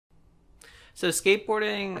So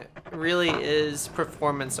skateboarding really is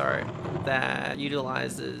performance art that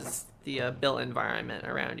utilizes the built environment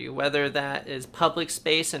around you, whether that is public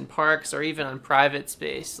space in parks or even on private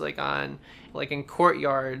space, like in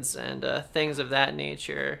courtyards and things of that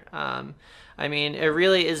nature. I mean, it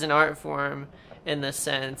really is an art form in the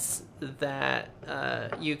sense that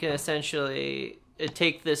you can essentially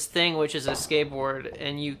take this thing which is a skateboard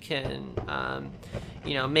and you can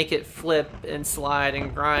make it flip and slide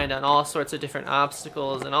and grind on all sorts of different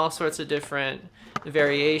obstacles and all sorts of different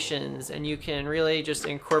variations, and you can really just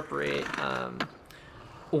incorporate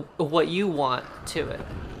what you want to it.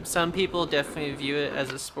 Some people definitely view it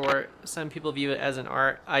as a sport, some people view it as an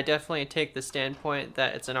art. I definitely take the standpoint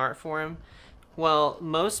that it's an art form. Well,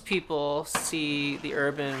 most people see the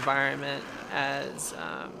urban environment as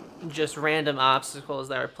just random obstacles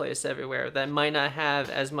that are placed everywhere that might not have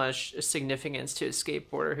as much significance to a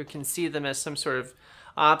skateboarder who can see them as some sort of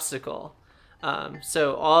obstacle.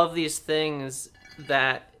 So all of these things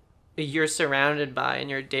that you're surrounded by in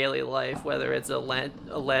your daily life, whether it's a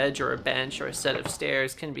ledge or a bench or a set of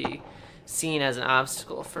stairs, can be seen as an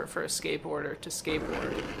obstacle for a skateboarder to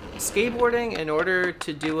skateboard. Skateboarding, in order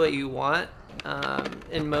to do what you want,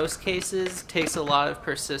 in most cases takes a lot of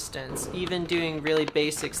persistence. Even doing really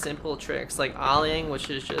basic simple tricks like ollieing, which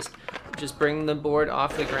is just bringing the board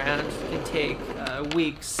off the ground, can take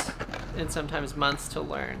weeks and sometimes months to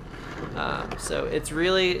learn. So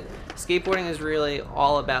skateboarding is really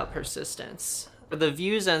all about persistence. The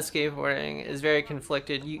views on skateboarding is very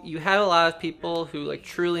conflicted. You have a lot of people who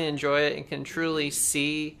truly enjoy it and can truly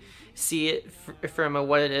see it from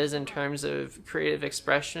what it is in terms of creative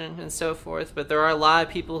expression and so forth, but there are a lot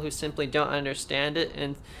of people who simply don't understand it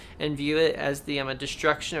and view it as the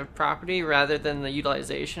destruction of property rather than the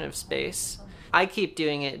utilization of space. I keep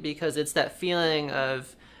doing it because it's that feeling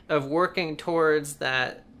of working towards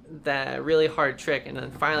that really hard trick and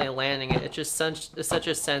then finally landing it. It's just such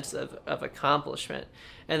a sense of accomplishment.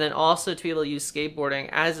 And then also to be able to use skateboarding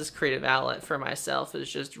as this creative outlet for myself is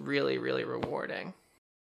just really, really rewarding.